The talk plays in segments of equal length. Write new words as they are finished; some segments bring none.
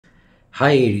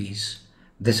Hi Aries,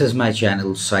 this is my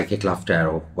channel Psychic Love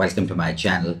Tarot. Welcome to my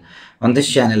channel. On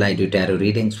this channel I do tarot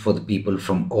readings for the people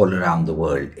from all around the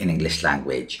world in English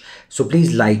language. So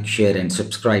please like, share and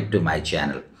subscribe to my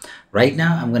channel. Right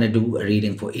now I'm going to do a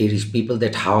reading for Aries people,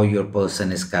 that how your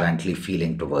person is currently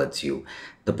feeling towards you.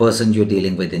 The person you're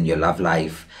dealing with in your love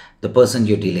life, the person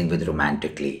you're dealing with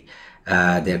romantically,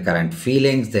 their current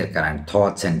feelings, their current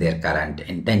thoughts and their current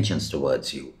intentions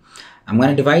towards you. I'm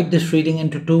going to divide this reading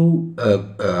into two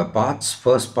parts.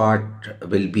 First part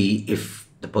will be if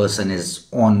the person is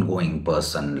ongoing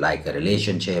person, like a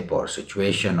relationship or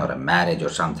situation or a marriage or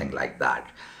something like that.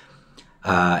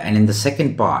 And in the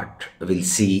second part, we'll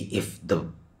see if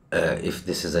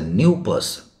this is a new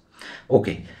person.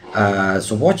 Okay,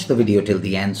 so watch the video till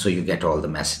the end so you get all the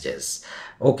messages.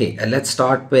 Okay, let's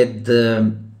start with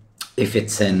if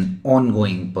it's an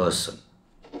ongoing person.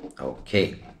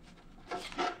 Okay.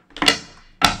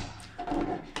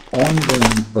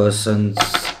 Ongoing person's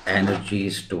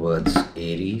energies towards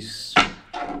Aries.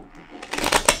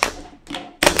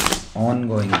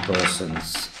 Ongoing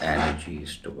person's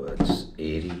energies towards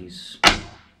Aries.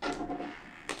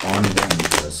 Ongoing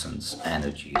person's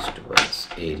energies towards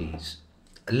Aries.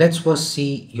 Let's first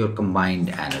see your combined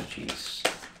energies.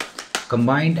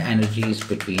 Combined energies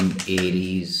between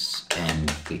Aries and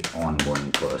the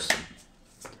ongoing person.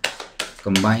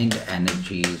 Combined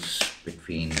energies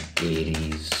between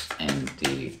Aries and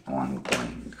the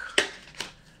ongoing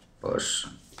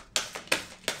person.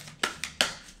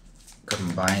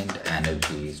 Combined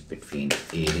energies between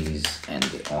Aries and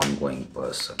the ongoing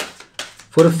person.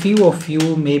 For a few of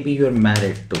you, maybe you're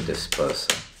married to this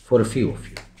person. For a few of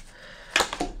you.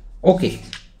 Okay,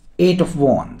 Eight of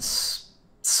Wands.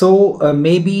 So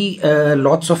maybe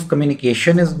lots of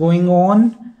communication is going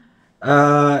on,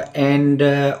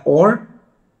 or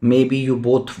maybe you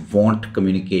both want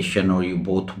communication, or you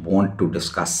both want to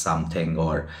discuss something,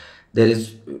 or there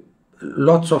is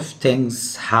lots of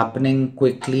things happening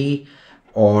quickly,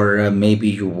 or maybe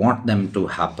you want them to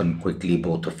happen quickly,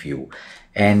 both of you.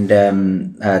 And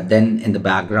then in the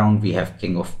background we have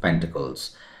King of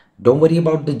Pentacles. Don't worry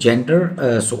about the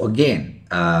gender. So again,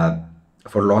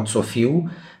 for lots of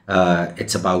you,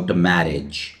 it's about a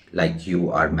marriage, like you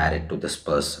are married to this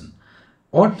person,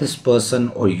 or this person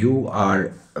or you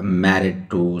are married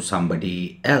to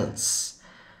somebody else.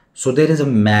 So there is a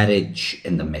marriage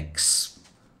in the mix.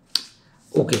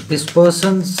 Okay, this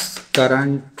person's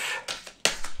current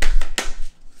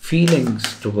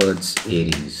feelings towards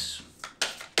Aries.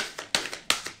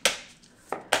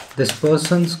 This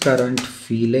person's current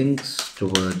feelings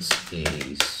towards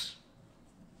Aries.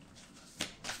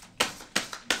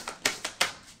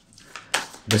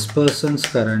 This person's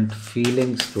current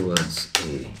feelings towards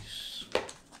Aries.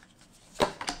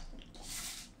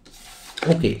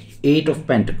 Okay, Eight of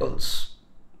Pentacles.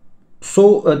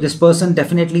 So this person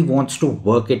definitely wants to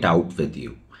work it out with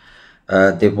you.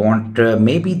 They want,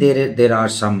 maybe there are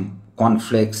some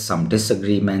conflicts, some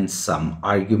disagreements, some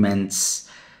arguments,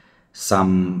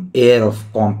 some air of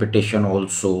competition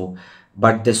also.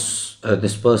 But this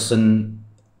person,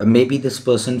 maybe this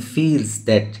person feels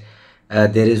that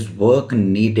there is work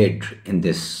needed in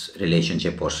this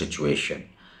relationship or situation,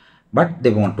 but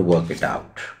they want to work it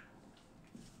out.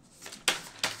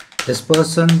 This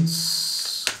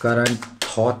person's current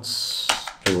thoughts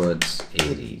towards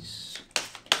Aries.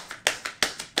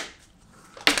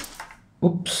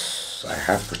 Oops, I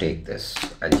have to take this.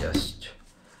 I'll just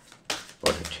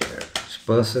put it here. This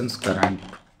person's current,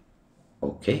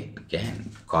 okay,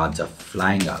 again, cards are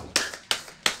flying out.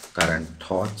 Current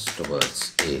thoughts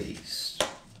towards Aries.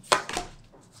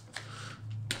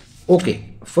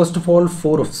 Okay, first of all,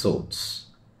 Four of Swords.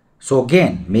 So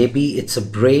again, maybe it's a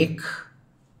break.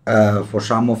 For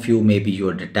some of you, maybe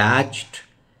you're detached,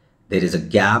 there is a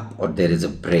gap, or there is a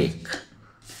break.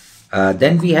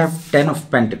 Then we have Ten of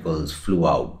Pentacles flew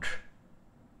out.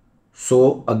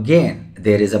 So again,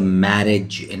 there is a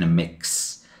marriage in a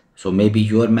mix. So maybe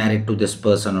you are married to this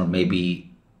person, or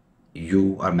maybe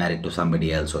you are married to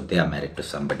somebody else, or they are married to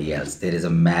somebody else. There is a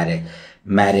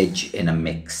marriage in a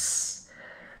mix.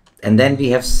 And then we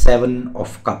have Seven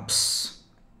of Cups.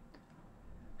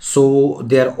 So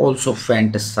they are also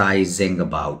fantasizing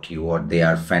about you, or they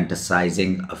are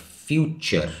fantasizing a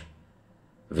future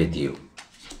with you.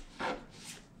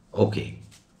 Okay,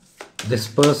 this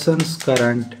person's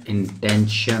current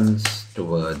intentions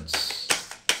towards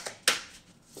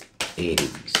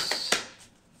Aries.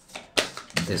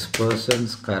 This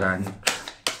person's current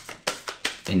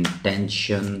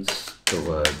intentions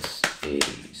towards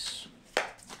Aries.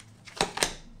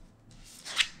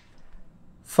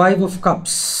 Five of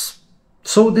Cups.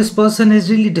 So this person is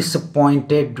really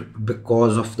disappointed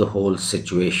because of the whole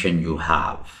situation you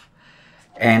have.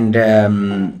 And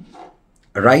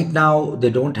right now they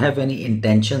don't have any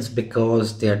intentions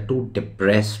because they are too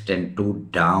depressed and too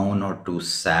down or too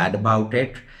sad about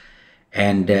it.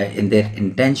 And in their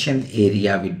intention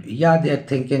area, yeah, they're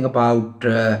thinking about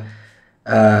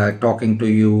talking to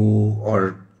you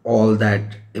or all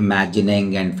that,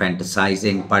 imagining and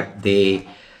fantasizing, but they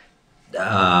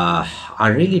are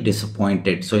really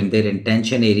disappointed. So in their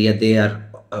intention area, they are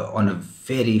on a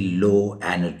very low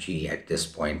energy at this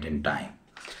point in time,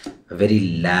 a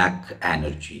very lack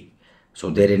energy. So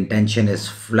their intention is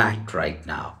flat right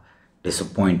now.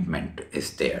 Disappointment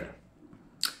is there.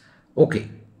 Okay,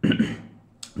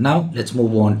 now let's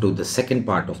move on to the second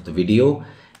part of the video,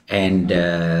 and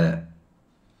the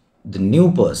new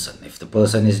person, if the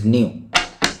person is new.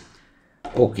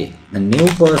 Okay, the new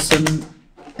person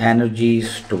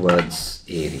energies towards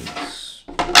Aries.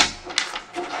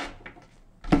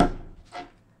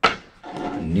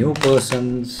 The new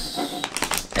person's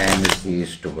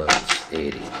energies towards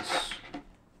Aries.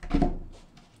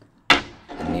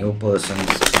 The new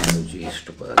person's energies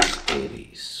towards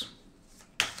Aries.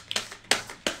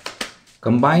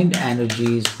 Combined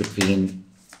energies between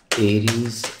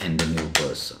Aries and the new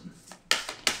person.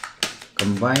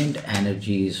 Combined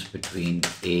energies between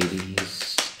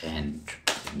Aries and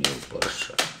the new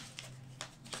person.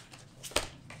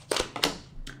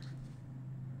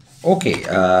 Okay,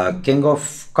 King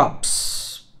of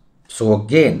Cups. So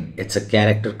again, it's a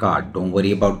character card. Don't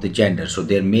worry about the gender. So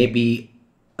there may be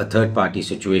a third party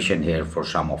situation here for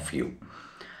some of you.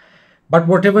 But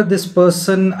whatever this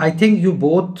person, I think you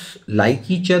both like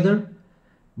each other,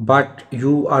 but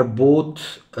you are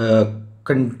both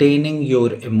containing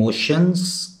your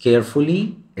emotions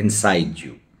carefully inside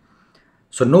you.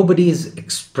 So nobody is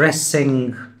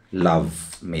expressing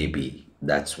love, maybe.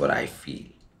 That's what I feel.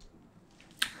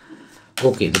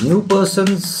 Okay, the new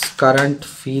person's current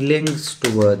feelings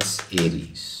towards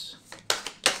Aries.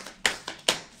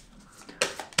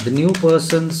 The new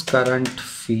person's current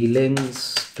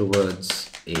feelings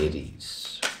towards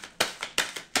Aries.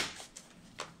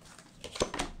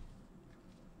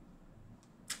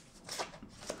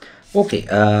 Okay,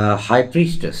 High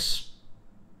Priestess.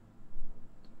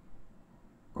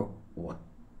 Oh, what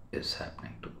is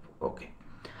happening to? Okay,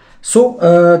 so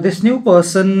this new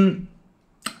person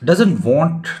doesn't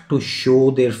want to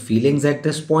show their feelings at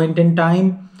this point in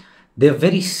time. They're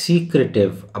very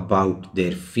secretive about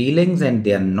their feelings and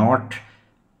they are not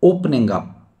opening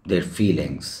up their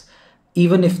feelings.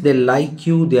 Even if they like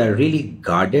you, they are really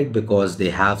guarded because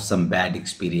they have some bad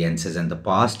experiences in the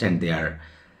past and they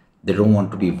don't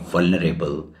want to be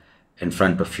vulnerable in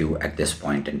front of you at this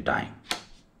point in time.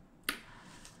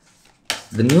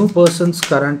 The new person's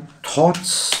current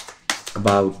thoughts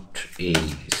about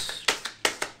Aries.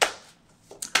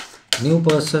 New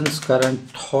person's current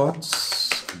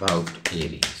thoughts about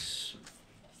Aries.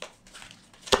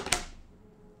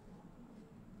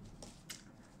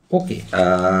 Okay,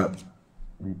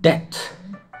 death.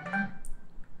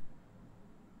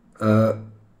 I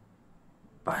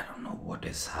don't know what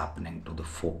is happening to the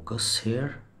focus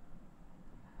here.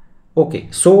 Okay,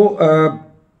 so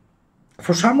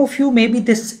for some of you, maybe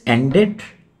this ended.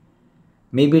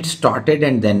 Maybe it started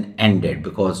and then ended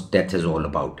because death is all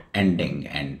about ending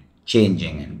and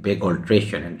changing and big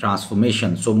alteration and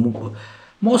transformation. So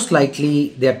most likely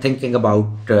they're thinking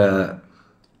about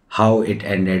how it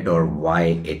ended or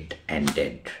why it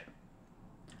ended.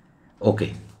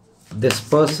 Okay, this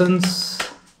person's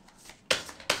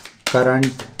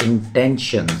current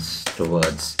intentions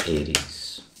towards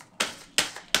Aries.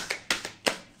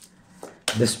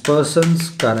 This person's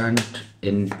current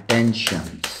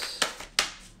intentions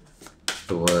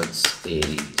towards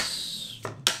Aries.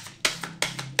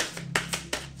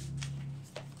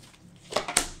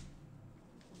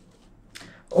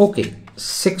 Okay,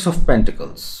 Six of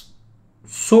Pentacles.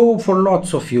 So for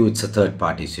lots of you, it's a third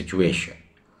party situation.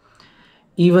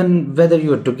 Even whether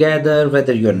you're together,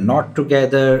 whether you're not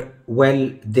together,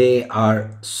 well, they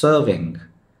are serving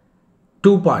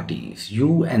two parties,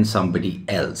 you and somebody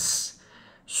else.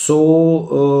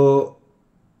 So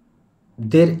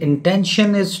their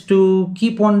intention is to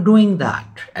keep on doing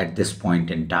that at this point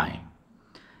in time.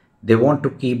 They want to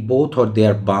keep both, or they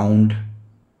are bound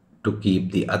to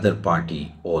keep the other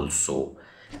party also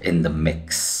in the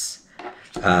mix.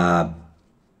 Yeah,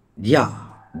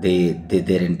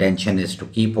 their intention is to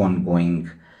keep on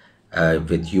going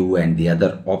with you and the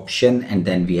other option, and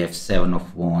then we have Seven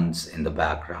of Wands in the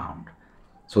background.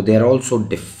 So they are also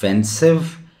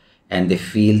defensive and they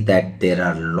feel that there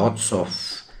are lots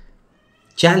of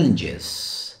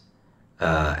challenges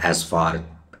as far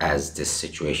as this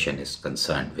situation is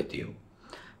concerned with you.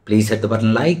 Please hit the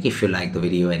button like if you like the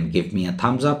video and give me a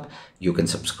thumbs up. You can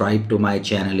subscribe to my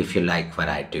channel if you like what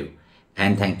I do.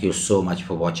 And thank you so much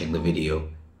for watching the video.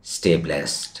 Stay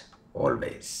blessed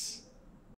always.